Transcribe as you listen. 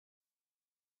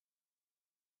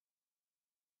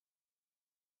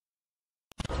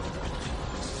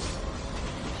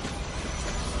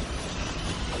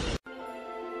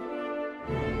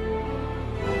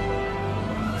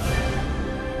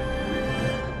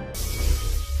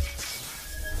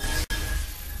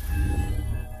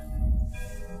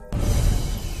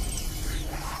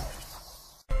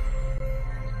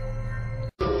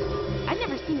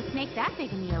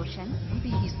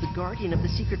guardian of the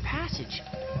secret passage.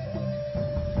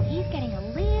 He's getting a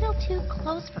little too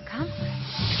close for comfort.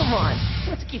 Come on,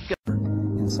 let's keep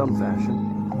going. In some fashion.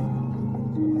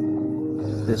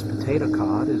 This potato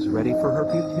cod is ready for her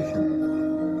beautician.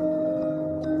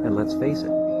 And let's face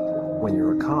it, when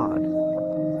you're a cod,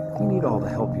 you need all the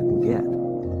help you can get.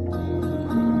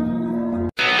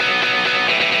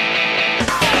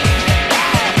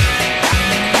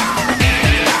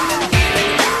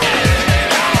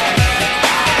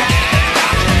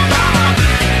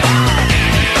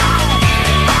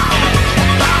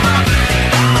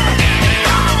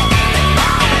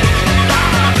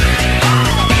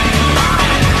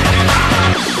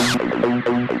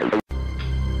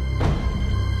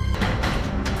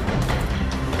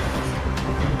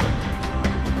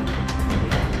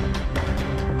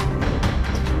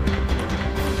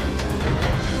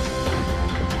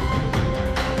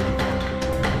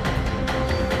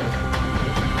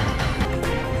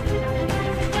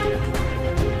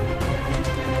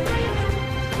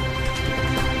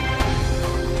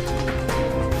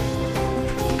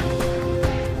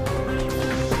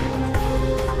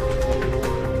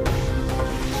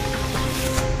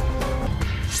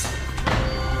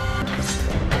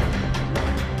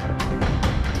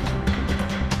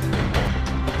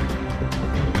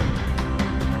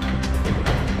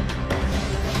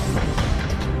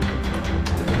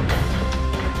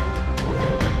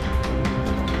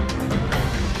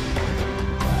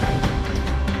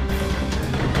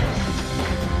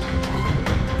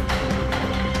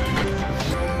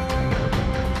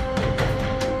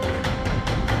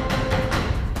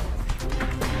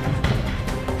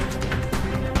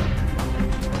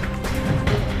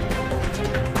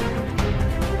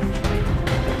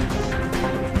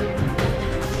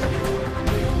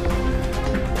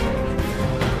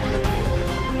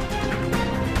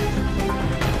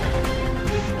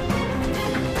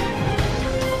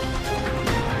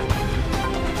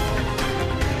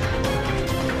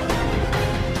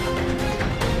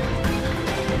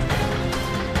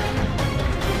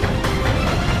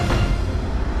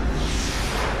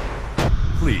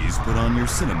 Please put on your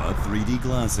cinema 3D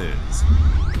glasses.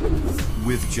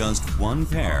 With just one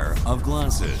pair of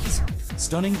glasses,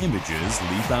 stunning images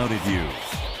leap out at you.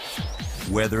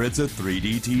 Whether it's a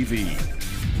 3D TV,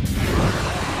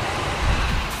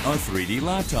 a 3D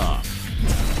laptop,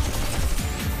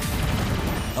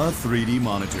 a 3D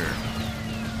monitor,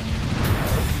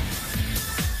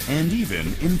 and even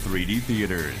in 3D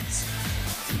theaters.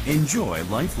 Enjoy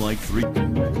lifelike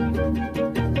 3D.